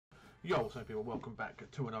Yo, what's up people, welcome back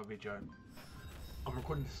to another video. I'm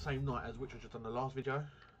recording the same night as which was just on the last video,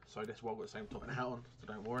 so this one I've got the same top and hat on, so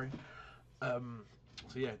don't worry. So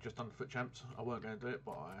yeah, just done FUT Champs. I weren't going to do it,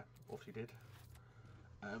 but I obviously did.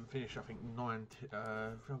 Finished I think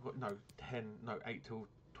 8 till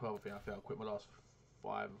 12 I think I quit my last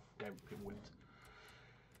 5 game people wins.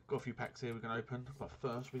 Got a few packs here we can open, but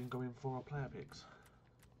first we can go in for our player picks.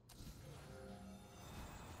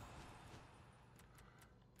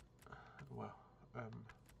 Well, might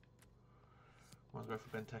as well go for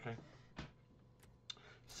Benteke.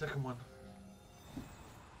 Second one,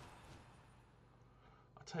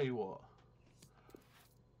 I'll tell you what,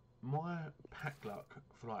 my pack luck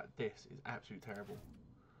for like this is absolutely terrible.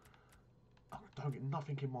 I don't get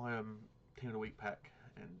nothing in my team of the week pack,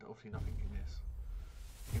 and obviously nothing in this.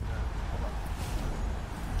 In the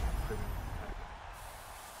pack.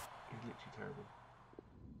 It's literally terrible.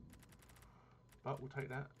 But we'll take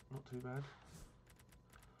that, not too bad.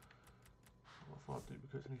 What if I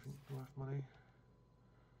duplicates anything worth money?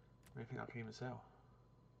 Anything I can even sell?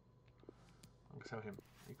 I'm going to sell him,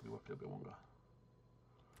 he could be worth a little bit longer.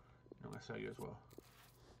 I'm going to sell you as well.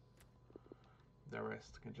 The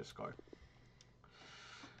rest can just go.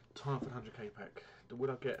 Time for the 100k pack. Would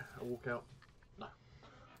I get a walkout? No.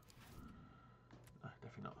 No,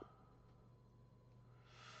 definitely not.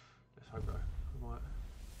 Let's hope though. We might.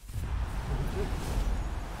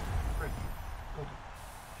 French. God.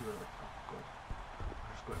 Oh god. I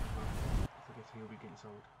just got him as well. I forget he'll be getting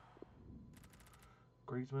sold.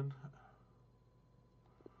 Griezmann.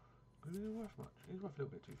 Is he worth much? He's worth a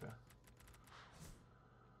little bit, to be fair.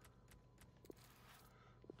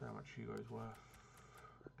 Don't know how much Hugo's worth.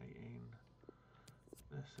 18.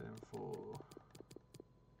 Let's sell him for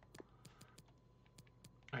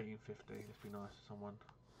 1850. Let's be nice to someone.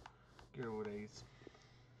 Get all these.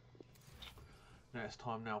 Now it's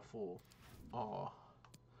time now for our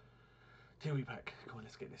TV pack. Come on,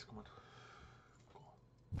 let's get this. Come on.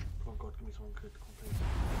 Come on, God, give me someone good. Come on, please.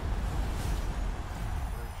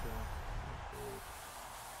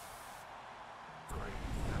 Great.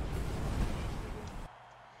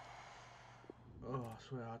 Oh, I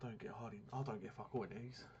swear I don't get hardly. I don't get fuck all in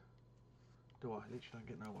these. Do I? Literally don't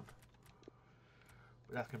get no one.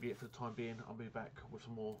 But that's going to be it for the time being. I'll be back with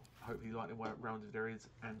some more, hopefully lightning rounds if there is,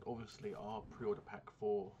 and obviously our pre-order pack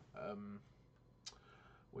for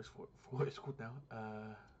what it's called now,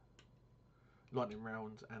 lightning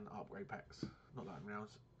rounds and upgrade packs. Not lightning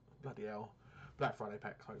rounds, bloody hell, Black Friday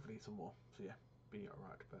packs. Hopefully some more. So yeah, be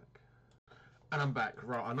right back. And I'm back.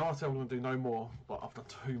 Right, I know I said I'm going to do no more, but I've done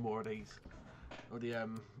 2 more of these, or the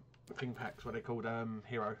thing packs, what they called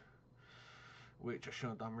Hero. Which I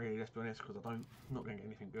shouldn't have done really, let's be honest, because I'm not going to get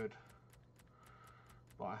anything good.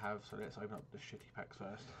 But I have, so let's open up the shitty packs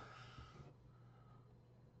first.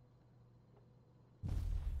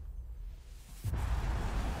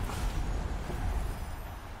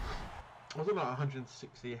 I was on like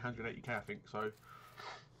 160, 180k I think, so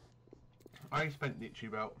I only spent literally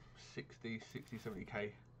about 60, 70k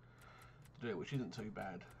to do it, which isn't too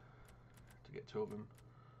bad to get 2 of them.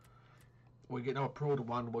 We get another pre-order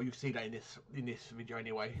one. Well, you see that in this video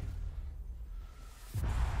anyway.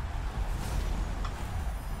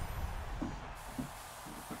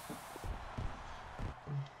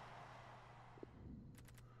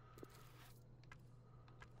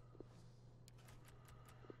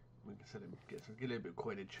 We can sell him, get a little bit of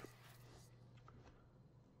coinage.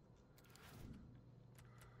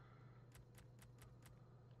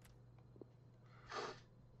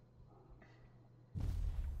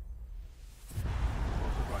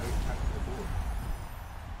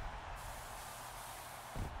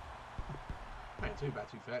 Ain't too bad,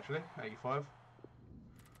 too fair actually. 85.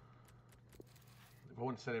 If I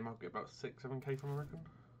want to sell him, I'll get about 6-7k from him, I reckon.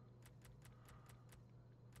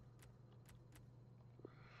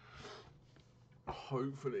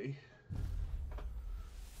 Hopefully.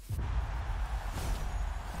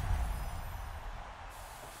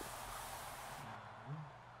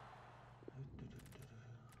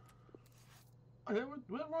 I don't know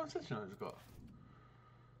what Ryan Session I just got.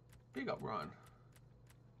 Big up Ryan.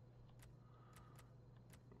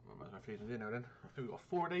 My feelings in now then. I think we've got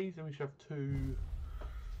 4 of these, and we should have 2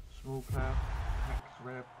 small player packs,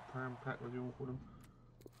 rare perm pack, whatever you want to call them.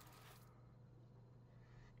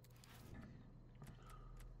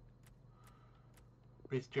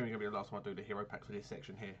 But it's generally going to be the last time I do the hero packs for this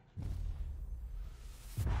section here.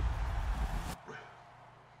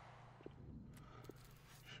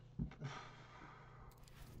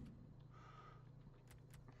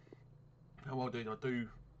 And what I'll do is I'll do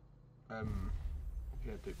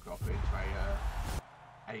yeah, I'll put into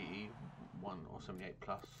a 81 or 78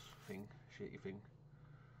 plus thing, shitty thing.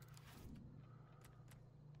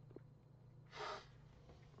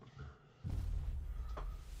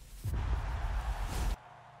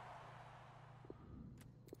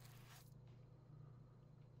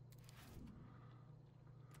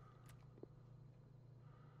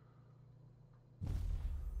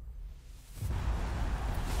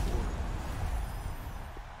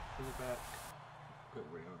 Back, good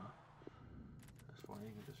reowner. That's fine, he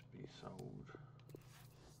can just be sold.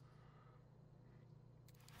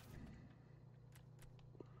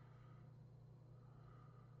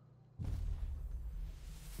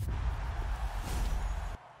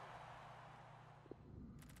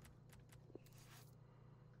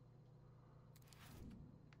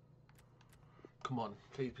 Come on,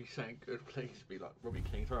 please be saying good, please be like Robbie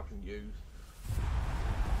King, so I can use.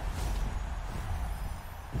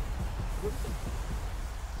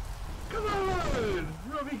 Come on!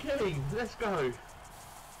 Robbie King, let's go!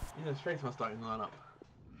 Yeah, straight to my starting lineup.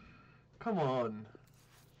 Come on!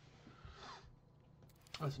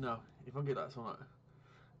 Let's know. If I can get that song like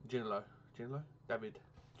Ginolo? David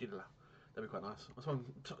Ginolo. That'd be quite nice. That's one,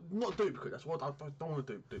 not duplicate, that's what I don't want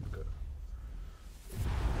to do duplicate.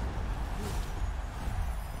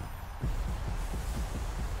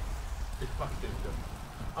 It's fucking duplicate.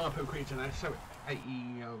 I'm gonna put a creature in there, so 80,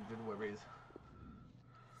 whatever it is.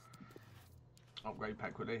 Upgrade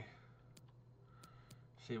pack quickly.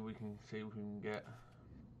 See what we can get.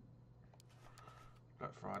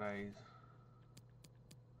 Black Fridays.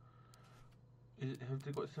 Have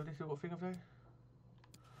they still got a thing of there?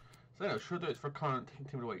 So no, should I do it for a current team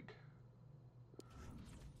of the week?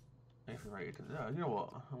 If you're rated. Yeah, you know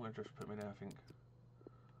what? I'm gonna just put me there, I think.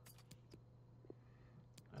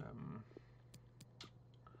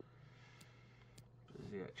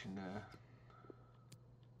 Put the etch in there.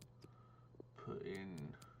 Put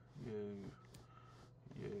in you.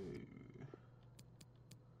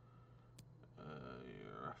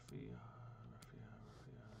 Raffia,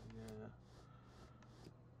 yeah.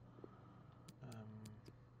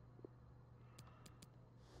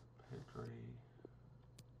 Pedri.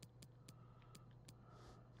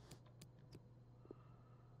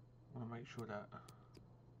 I want to make sure that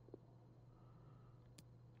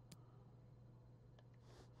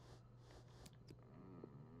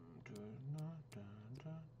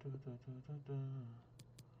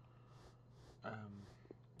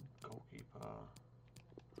goalkeeper.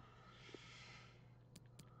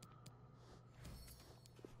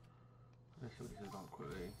 Let's see what this is on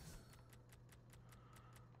quickly.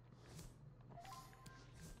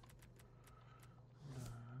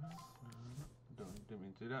 Didn't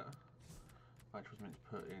mean to do that. I was meant to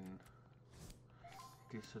put in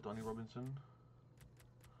this Donny Robinson.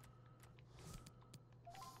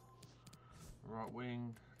 Right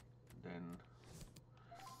wing, then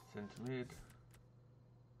centre mid.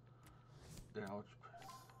 Then I'll just put,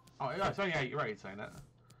 oh yeah, it's only 8 rated saying that.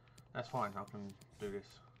 That's fine, I can do this.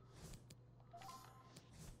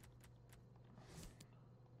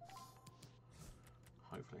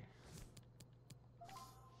 Hopefully.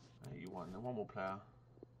 81, then one more player.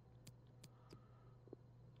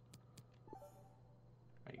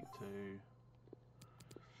 82.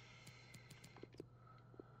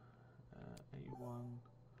 81.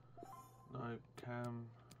 No, Cam.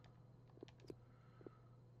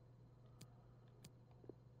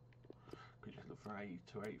 Could just look for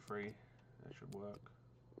 82, 83. That should work.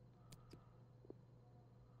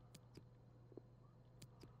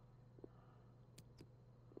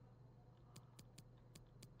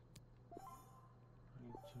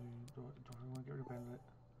 Do I want to get rid of Bennett?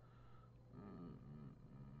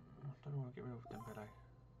 I don't want to get rid of Dembele.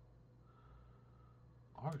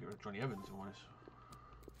 I would get rid of Johnny Evans, if I'm honest.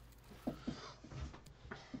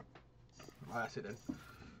 Right, that's it then.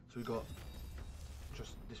 So we got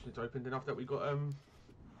just this one's opened. Enough that we got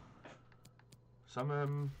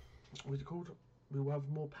some what's it called? We will have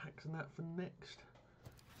more packs than that for next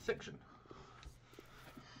section.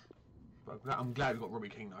 But I'm glad we got Robbie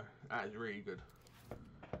King though. That is really good.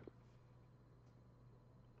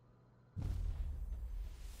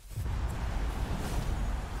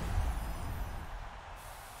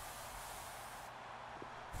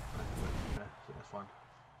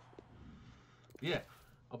 Yeah,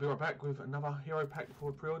 I'll be right back with another hero pack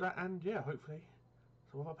for pre-order, and yeah, hopefully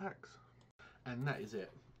some other packs. And that is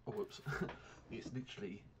it. Oh, whoops. It's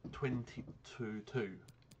literally 22:02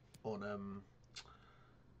 on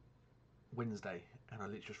Wednesday, and I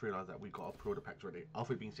literally just realised that we got our pre-order packs ready. I thought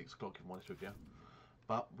it'd been 6 o'clock if I'm honest with you,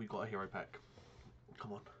 but we got a hero pack.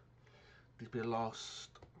 Come on, this will be the last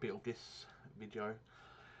bit of this video.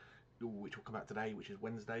 which will come out today, which is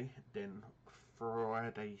Wednesday. Then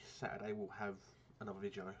Friday, Saturday we'll have another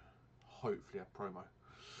video, hopefully a promo.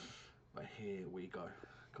 But here we go.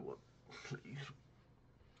 Come on, please,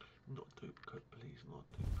 not duplicate, please, not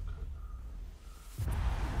duplicate.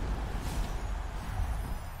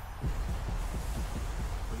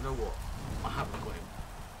 But you know what? I haven't got him,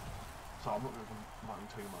 so I'm not going to mind him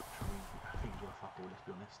too much. I mean, I think he's worth fuck all, let's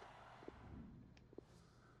be honest.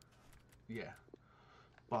 Yeah,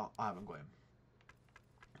 but I haven't got him.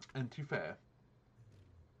 And to be fair,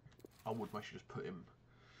 I would mostly just put him.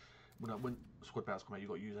 When squad battles come out, you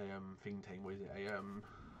got to use a thing team. What is it?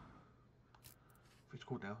 What's it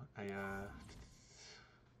called now?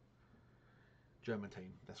 German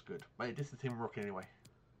team. That's good. But this is the team I'm rocking anyway.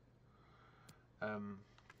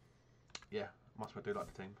 Yeah, must do like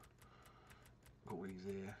the team. Got all these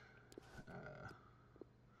here.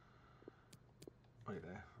 Right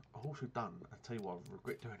there. I've also done. I tell you what, I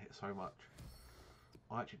regret doing it so much.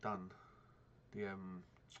 I actually done the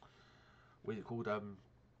what is it called?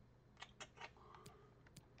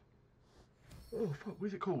 Oh fuck, what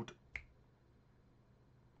is it called?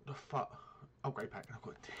 The FUT upgrade pack. And I've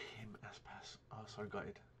got Tim Aspas. Oh, so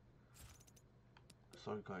gutted.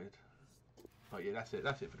 So gutted. But yeah, that's it.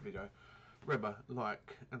 That's it for the video. Remember,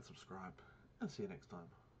 like and subscribe, and see you next time,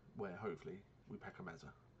 where hopefully we pack a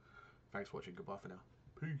Mazza. Thanks for watching. Goodbye for now.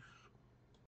 Peace.